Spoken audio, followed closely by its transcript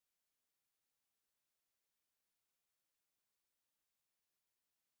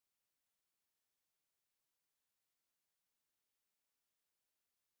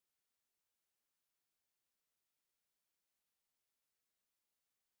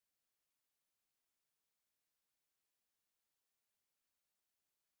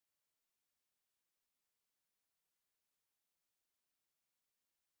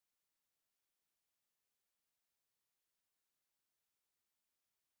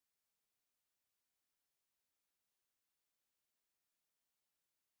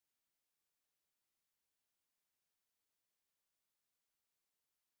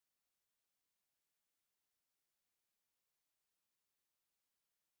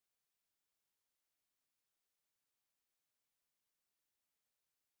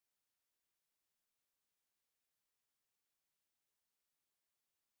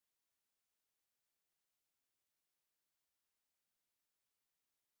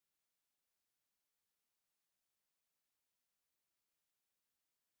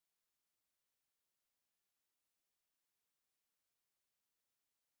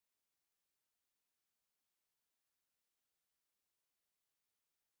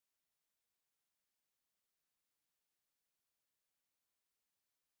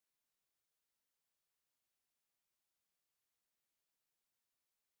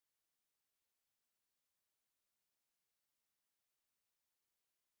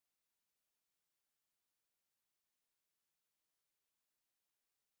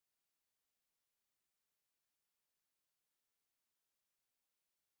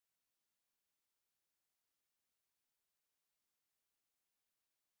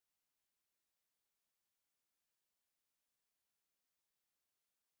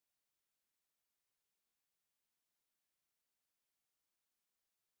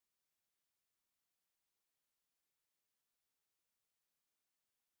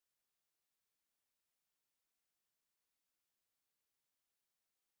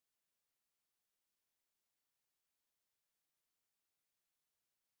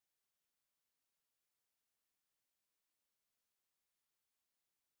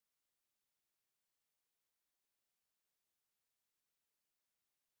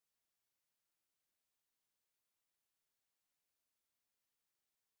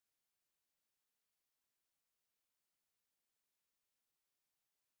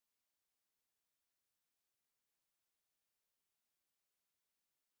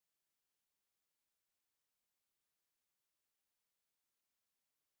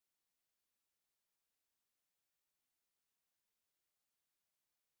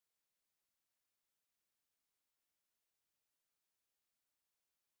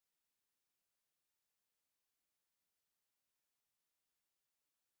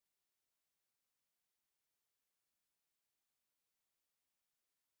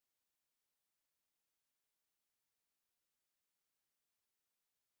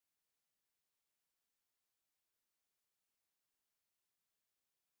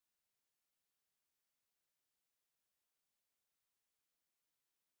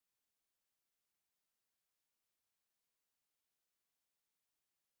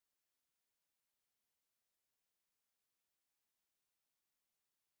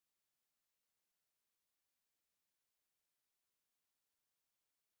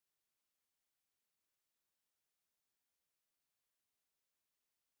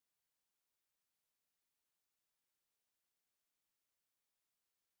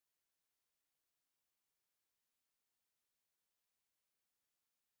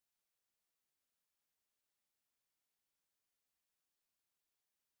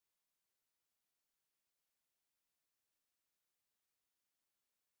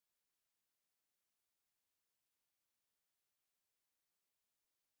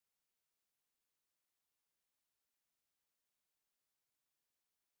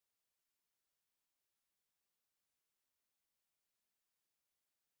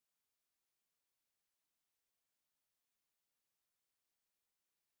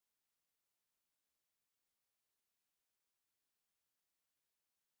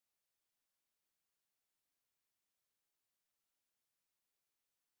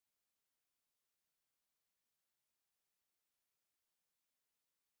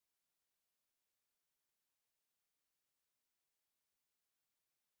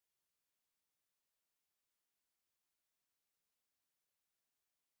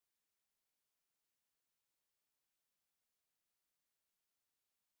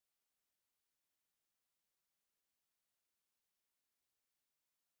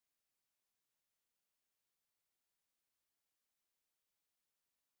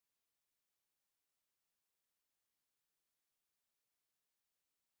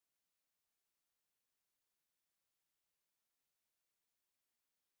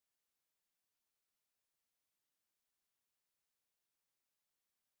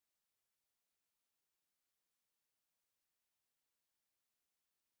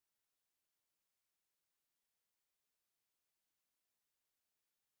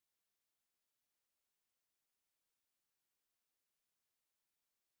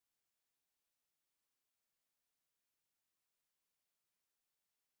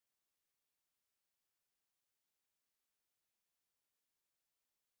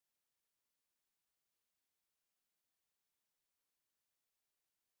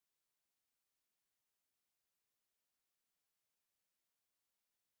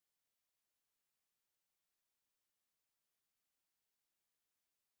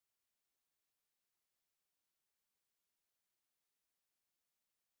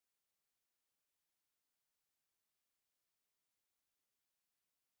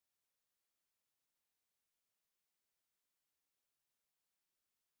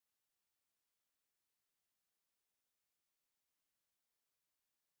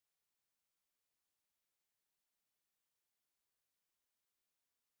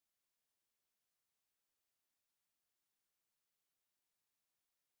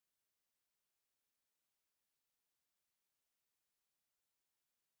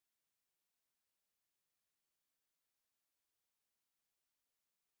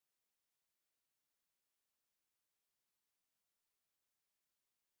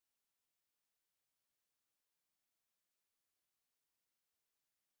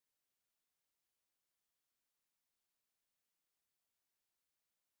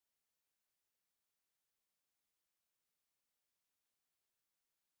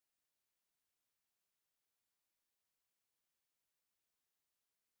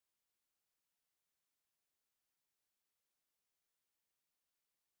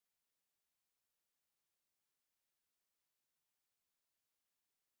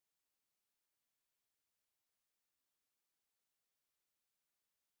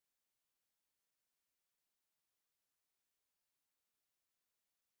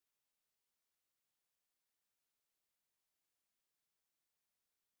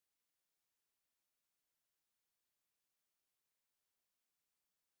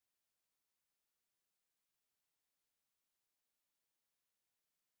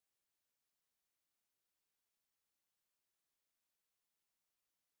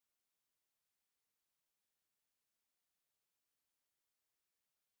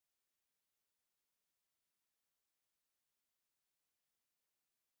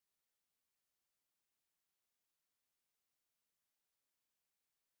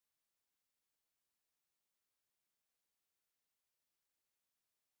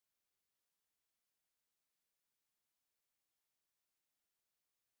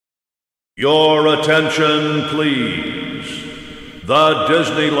Your attention, please. The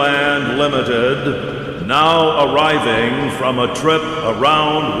Disneyland Limited, now arriving from a trip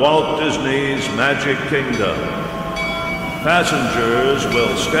around Walt Disney's Magic Kingdom. Passengers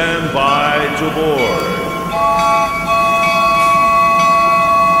will stand by to board.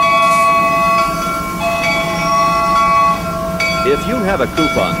 If you have a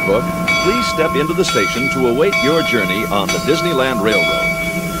coupon book, please step into the station to await your journey on the Disneyland Railroad.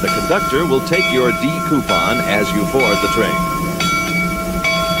 The conductor will take your D coupon as you board the train.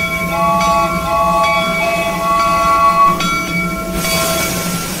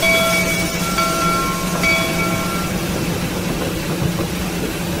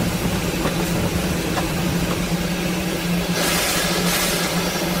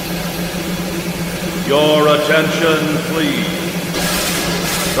 Your attention, please.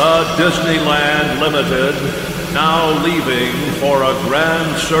 The Disneyland Limited, now leaving for a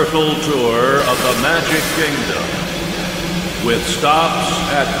grand circle tour of the Magic Kingdom, with stops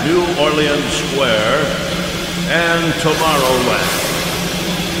at New Orleans Square and Tomorrowland.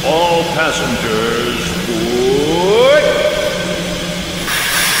 All passengers board.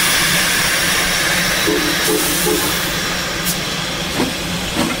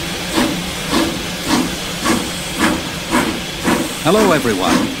 Hello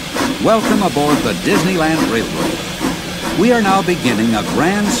everyone. Welcome aboard the Disneyland Railroad. We are now beginning a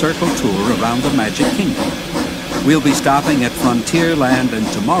grand circle tour around the Magic Kingdom. We'll be stopping at Frontierland and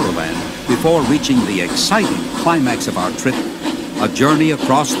Tomorrowland before reaching the exciting climax of our trip, a journey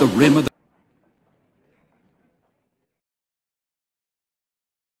across the rim of the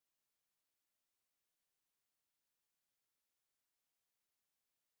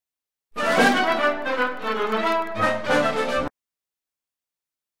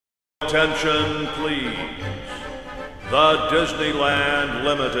Attention, please. The Disneyland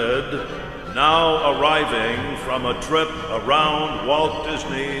Limited, now arriving from a trip around Walt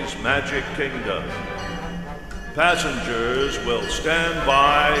Disney's Magic Kingdom. Passengers will stand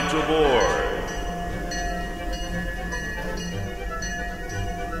by to board.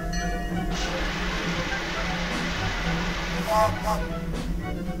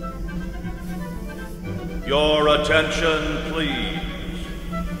 Your attention, please.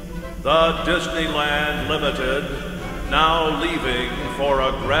 The Disneyland Limited, now leaving for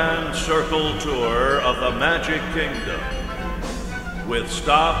a grand circle tour of the Magic Kingdom, with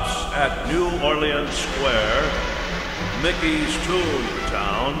stops at New Orleans Square, Mickey's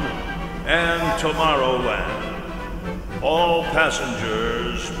Toontown, and Tomorrowland. All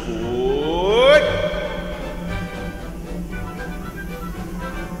passengers board.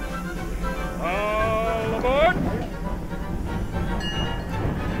 All aboard.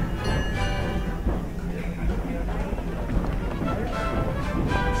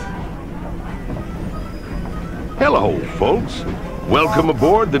 Hello, folks. Welcome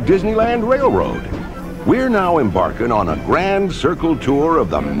aboard the Disneyland Railroad. We're now embarking on a grand circle tour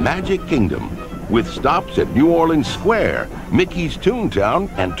of the Magic Kingdom, with stops at New Orleans Square, Mickey's Toontown,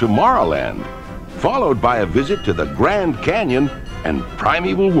 and Tomorrowland, followed by a visit to the Grand Canyon and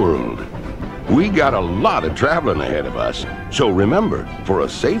Primeval World. We got a lot of traveling ahead of us, so remember, for a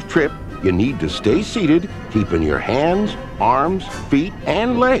safe trip, you need to stay seated, keeping your hands, arms, feet,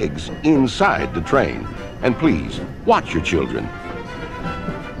 and legs inside the train. And please, watch your children.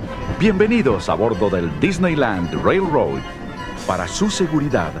 Bienvenidos a bordo del Disneyland Railroad. Para su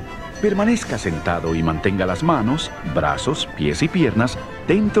seguridad, permanezca sentado y mantenga las manos, brazos, pies y piernas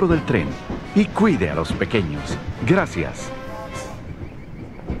dentro del tren. Y cuide a los pequeños. Gracias.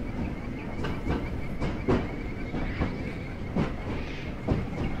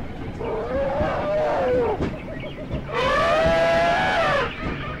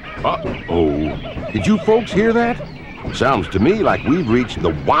 Uh-oh. Did you folks hear that? Sounds to me like we've reached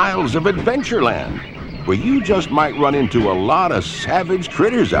the wilds of Adventureland, where you just might run into a lot of savage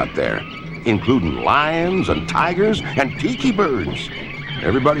critters out there, including lions and tigers and tiki birds.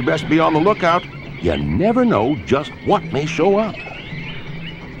 Everybody best be on the lookout. You never know just what may show up.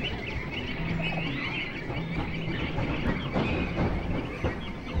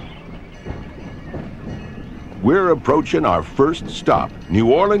 We're approaching our first stop,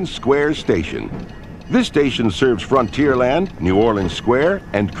 New Orleans Square Station. This station serves Frontierland, New Orleans Square,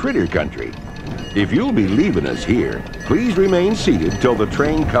 and Critter Country. If you'll be leaving us here, please remain seated till the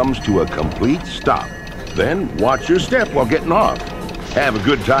train comes to a complete stop. Then watch your step while getting off. Have a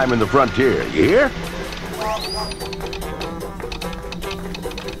good time in the Frontier, you hear?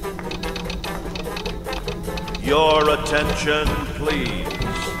 Your attention, please.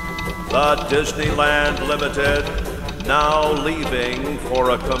 The Disneyland Limited, now leaving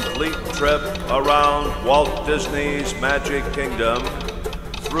for a complete trip around Walt Disney's Magic Kingdom,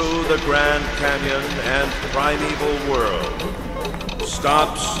 through the Grand Canyon and primeval world.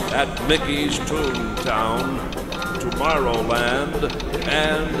 Stops at Mickey's Toontown, Tomorrowland,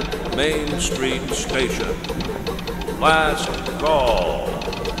 and Main Street Station. Last call.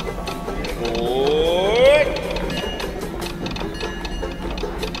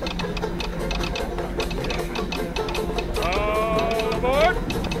 All aboard!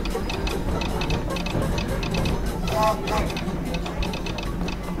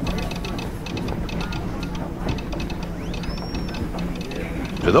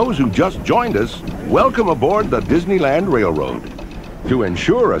 To those who just joined us, welcome aboard the Disneyland Railroad. To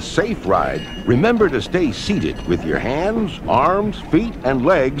ensure a safe ride, remember to stay seated with your hands, arms, feet, and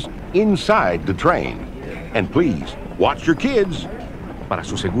legs inside the train. And please, watch your kids. Para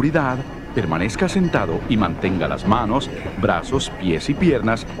su seguridad, permanezca sentado y mantenga las manos, brazos, pies y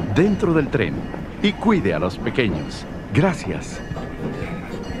piernas dentro del tren. Y cuide a los pequeños. Gracias.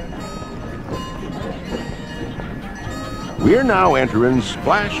 We're now entering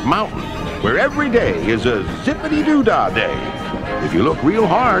Splash Mountain, where every day is a zippity-doo-dah day. If you look real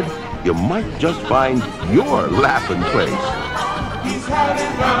hard, you might just find your laughing place. He's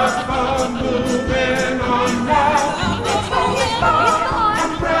having lots of fun moving on now.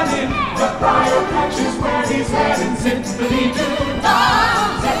 And running the fire patches where he's heading.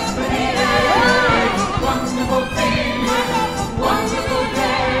 Zippity-doo-dah, zippity-day. Wonderful thing, wonderful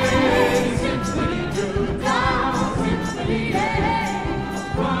day. Zippity-doo-dah, zippity-day.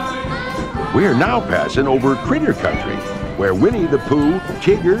 We're now passing over Critter Country, where Winnie the Pooh,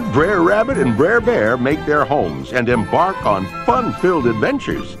 Tigger, Brer Rabbit, and Brer Bear make their homes and embark on fun-filled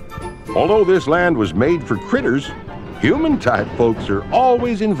adventures. Although this land was made for critters, human-type folks are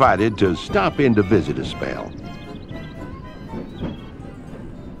always invited to stop in to visit a spell.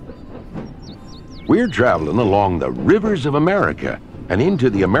 We're traveling along the rivers of America and into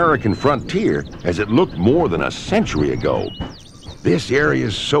the American frontier as it looked more than a century ago. This area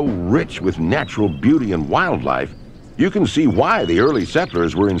is so rich with natural beauty and wildlife, you can see why the early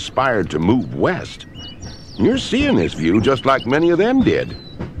settlers were inspired to move west. You're seeing this view just like many of them did,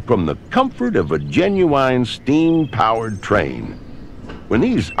 from the comfort of a genuine steam-powered train. When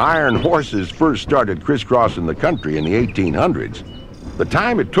these iron horses first started crisscrossing the country in the 1800s, the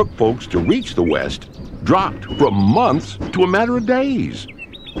time it took folks to reach the west dropped from months to a matter of days.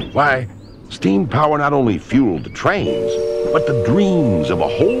 Why, steam power not only fueled the trains, but the dreams of a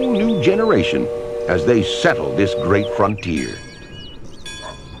whole new generation as they settled this great frontier.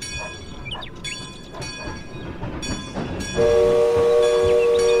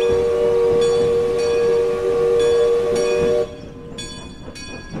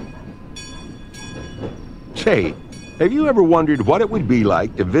 Say, have you ever wondered what it would be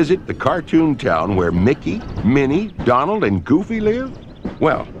like to visit the cartoon town where Mickey, Minnie, Donald, and Goofy live?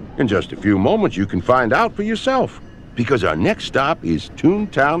 Well, in just a few moments you can find out for yourself, because our next stop is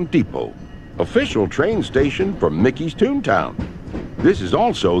Toontown Depot, official train station for Mickey's Toontown. This is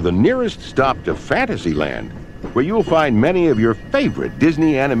also the nearest stop to Fantasyland, where you'll find many of your favorite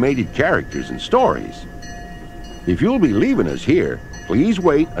Disney animated characters and stories. If you'll be leaving us here, please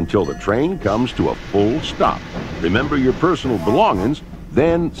wait until the train comes to a full stop. Remember your personal belongings,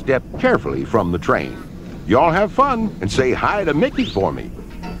 then step carefully from the train. Y'all have fun and say hi to Mickey for me.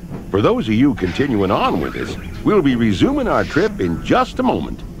 For those of you continuing on with us, we'll be resuming our trip in just a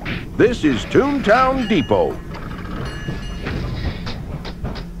moment. This is Toontown Depot.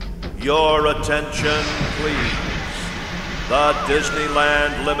 Your attention, please. The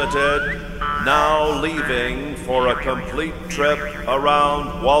Disneyland Limited now leaving for a complete trip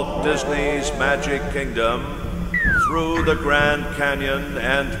around Walt Disney's Magic Kingdom, through the Grand Canyon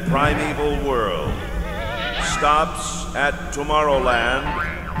and primeval world. Stops at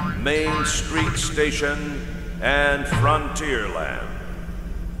Tomorrowland, Main Street Station, and Frontierland.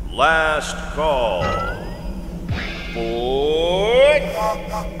 Last call. Boy!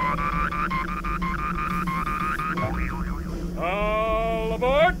 All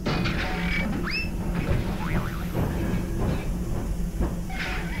aboard!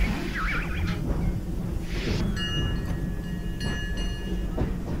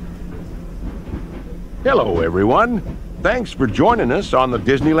 Hello, everyone. Thanks for joining us on the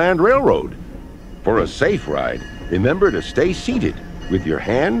Disneyland Railroad. For a safe ride, remember to stay seated with your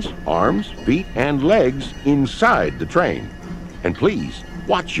hands, arms, feet, and legs inside the train. And please,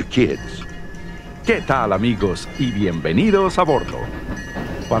 watch your kids. ¿Qué tal, amigos? Y bienvenidos a bordo.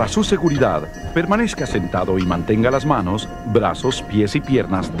 Para su seguridad, permanezca sentado y mantenga las manos, brazos, pies y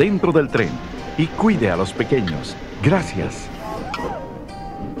piernas dentro del tren. Y cuide a los pequeños. Gracias.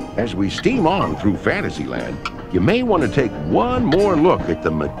 As we steam on through Fantasyland, you may want to take one more look at the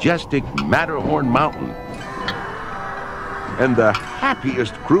majestic Matterhorn Mountain. And the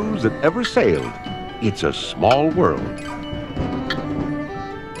happiest cruise that ever sailed. It's a small world.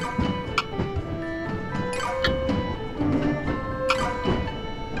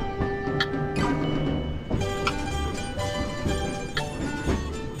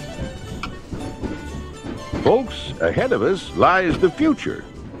 Folks, ahead of us lies the future.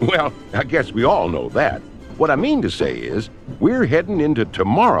 Well, I guess we all know that. What I mean to say is, we're heading into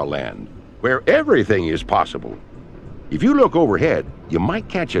Tomorrowland, where everything is possible. If you look overhead, you might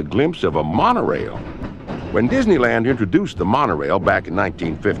catch a glimpse of a monorail. When Disneyland introduced the monorail back in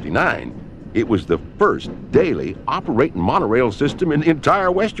 1959, it was the first daily operating monorail system in the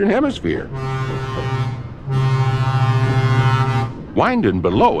entire Western Hemisphere. Winding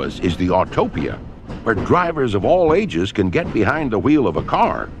below us is the Autopia, where drivers of all ages can get behind the wheel of a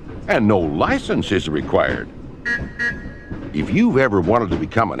car, and no license is required. If you've ever wanted to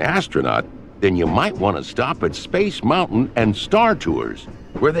become an astronaut, then you might want to stop at Space Mountain and Star Tours,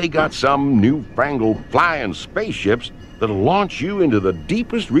 where they got some newfangled flying spaceships that'll launch you into the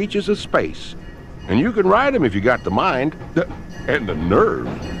deepest reaches of space. And you can ride them if you got the mind and the nerve.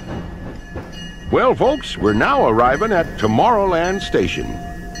 Well, folks, we're now arriving at Tomorrowland Station.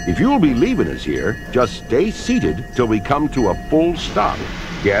 If you'll be leaving us here, just stay seated till we come to a full stop.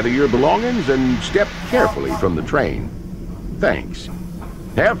 Gather your belongings and step carefully from the train. Thanks.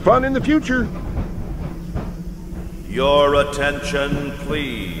 Have fun in the future. Your attention,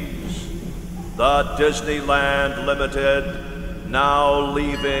 please. The Disneyland Limited, now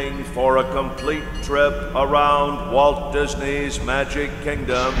leaving for a complete trip around Walt Disney's Magic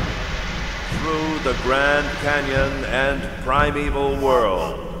Kingdom through the Grand Canyon and Primeval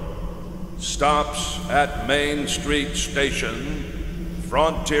World. Stops at Main Street Station,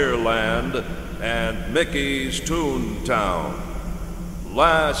 Frontierland, and Mickey's Toontown.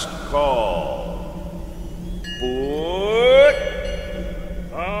 Last call. Put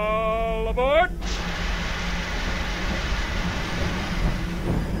all aboard.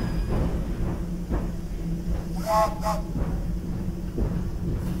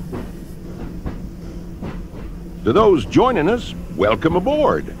 To those joining us, welcome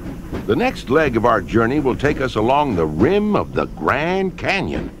aboard. The next leg of our journey will take us along the rim of the Grand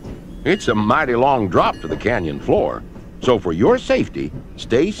Canyon. It's a mighty long drop to the canyon floor, so for your safety,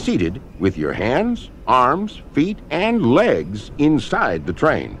 stay seated with your hands, arms, feet, and legs inside the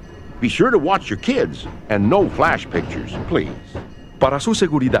train. Be sure to watch your kids and no flash pictures, please. Para su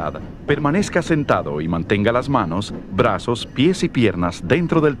seguridad, permanezca sentado y mantenga las manos, brazos, pies y piernas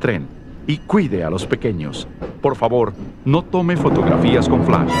dentro del tren y cuide a los pequeños. Por favor, no tome fotografías con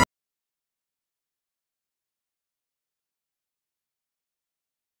flash.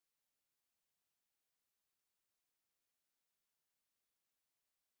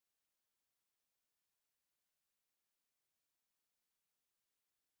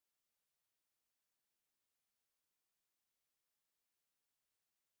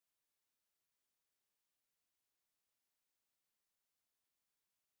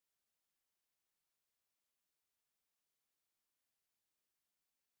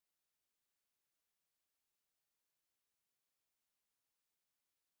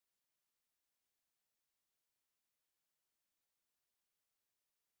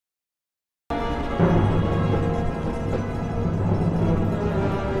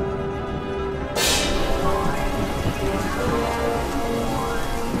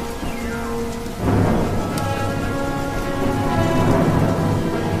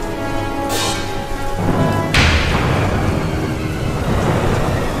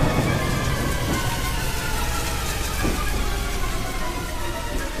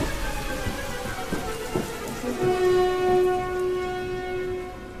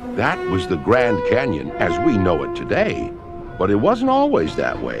 That was the Grand Canyon as we know it today. But it wasn't always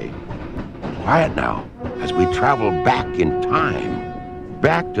that way. Quiet now as we travel back in time.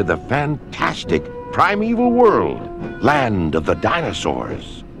 Back to the fantastic primeval world, land of the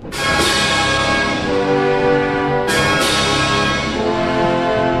dinosaurs.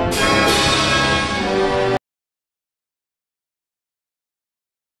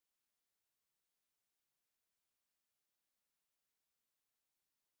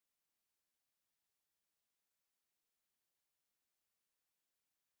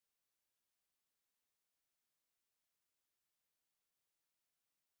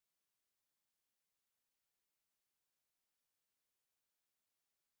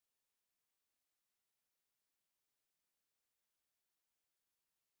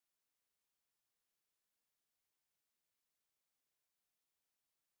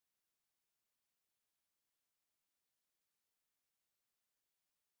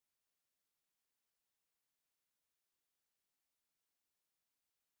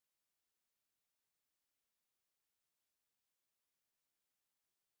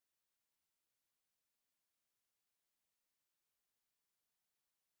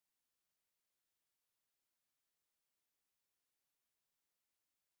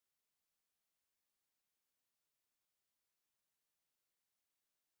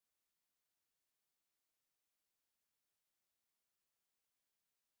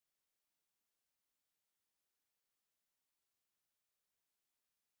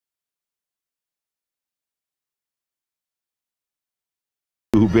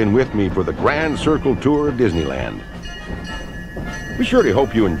 who've been with me for the Grand Circle Tour of Disneyland. We surely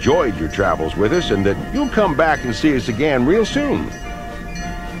hope you enjoyed your travels with us and that you'll come back and see us again real soon.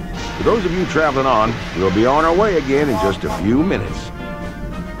 For those of you traveling on, we'll be on our way again in just a few minutes.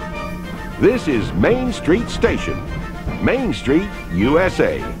 This is Main Street Station, Main Street,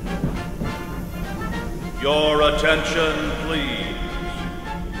 USA. Your attention, please.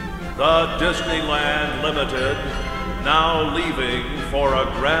 The Disneyland Limited now leaving for a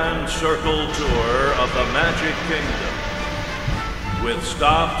Grand Circle tour of the Magic Kingdom, with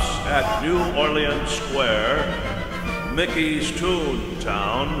stops at New Orleans Square, Mickey's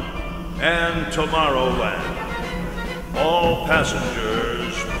Toontown, and Tomorrowland. All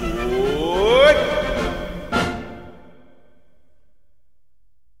passengers, board!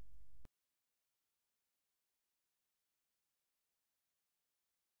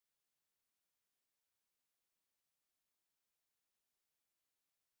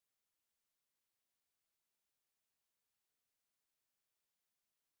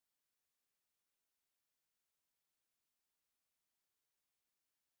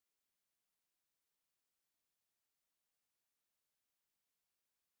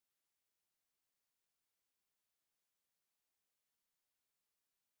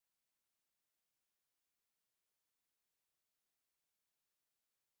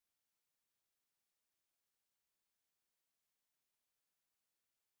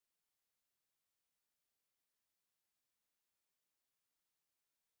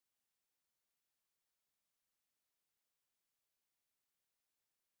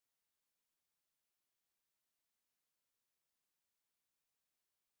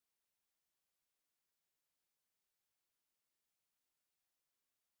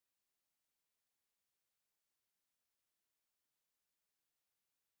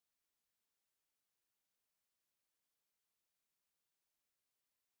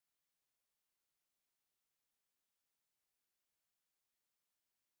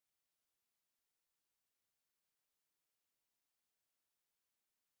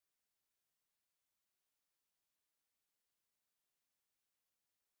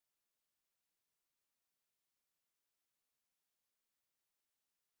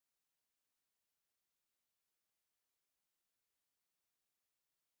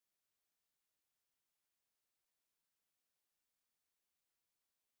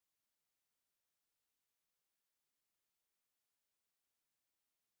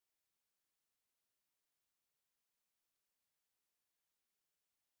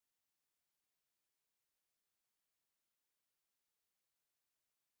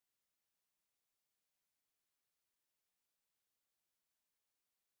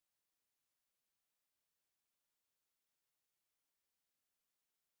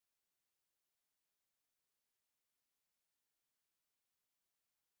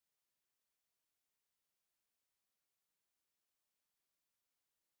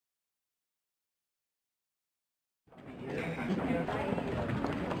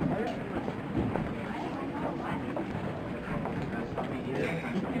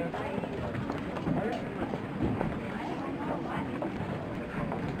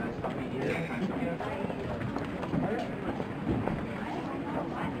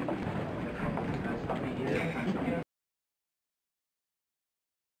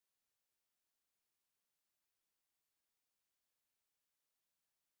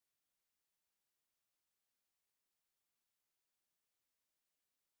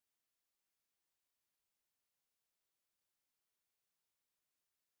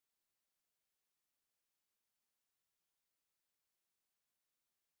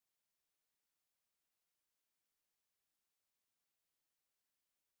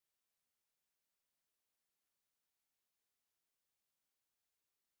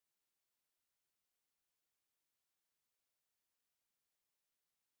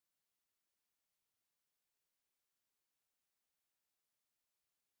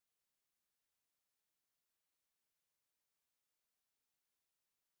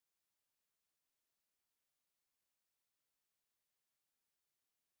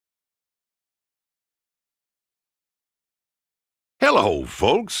 Hello,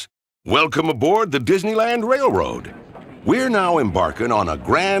 folks. Welcome aboard the Disneyland Railroad. We're now embarking on a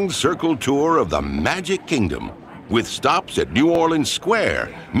Grand Circle tour of the Magic Kingdom, with stops at New Orleans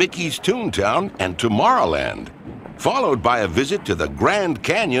Square, Mickey's Toontown, and Tomorrowland, followed by a visit to the Grand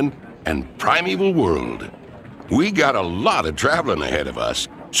Canyon and Primeval World. We got a lot of traveling ahead of us,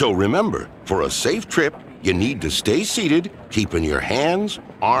 so remember, for a safe trip, you need to stay seated, keeping your hands,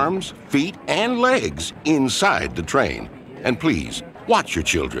 arms, feet, and legs inside the train. And please, watch your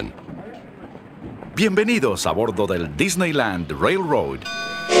children. Bienvenidos a bordo del Disneyland Railroad.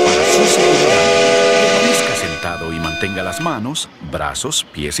 Para su seguridad, permanezca sentado y mantenga las manos, brazos,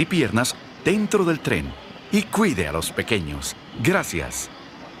 pies y piernas dentro del tren. Y cuide a los pequeños. Gracias.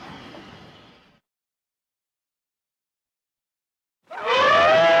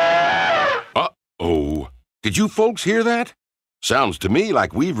 Uh-oh. Did you folks hear that? Sounds to me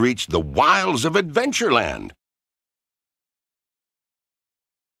like we've reached the wilds of Adventureland.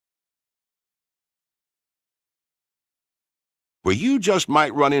 Well, you just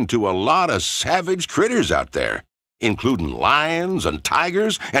might run into a lot of savage critters out there, including lions and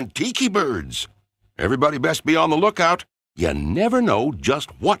tigers and tiki birds. Everybody best be on the lookout. You never know just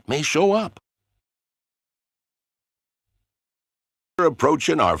what may show up. We're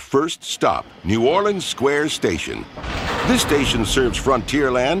approaching our first stop, New Orleans Square Station. This station serves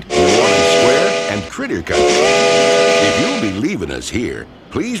Frontierland, New Orleans Square, and Critter Country. If you'll be leaving us here,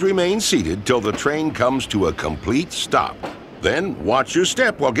 please remain seated till the train comes to a complete stop. Then watch your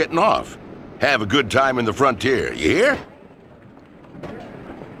step while getting off. Have a good time in the Frontier, you hear?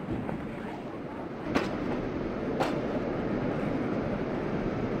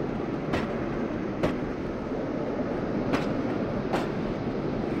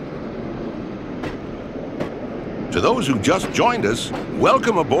 To those who just joined us,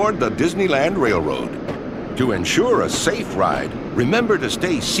 welcome aboard the Disneyland Railroad. To ensure a safe ride, remember to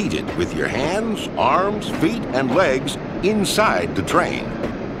stay seated with your hands, arms, feet, and legs inside the train.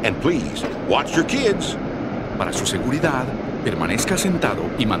 And please, watch your kids. Para su seguridad, permanezca sentado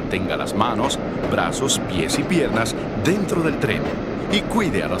y mantenga las manos, brazos, pies y piernas dentro del tren. Y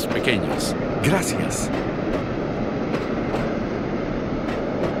cuide a los pequeños. Gracias.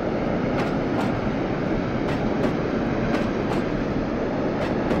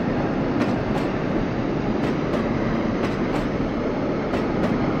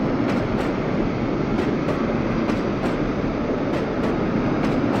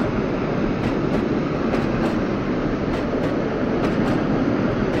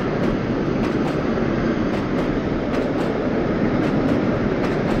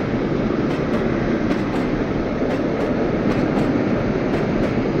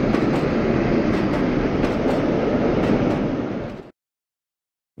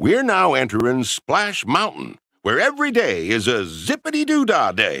 We're now entering Splash Mountain, where every day is a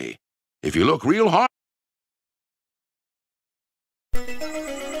zippity-doo-dah day. If you look real hard,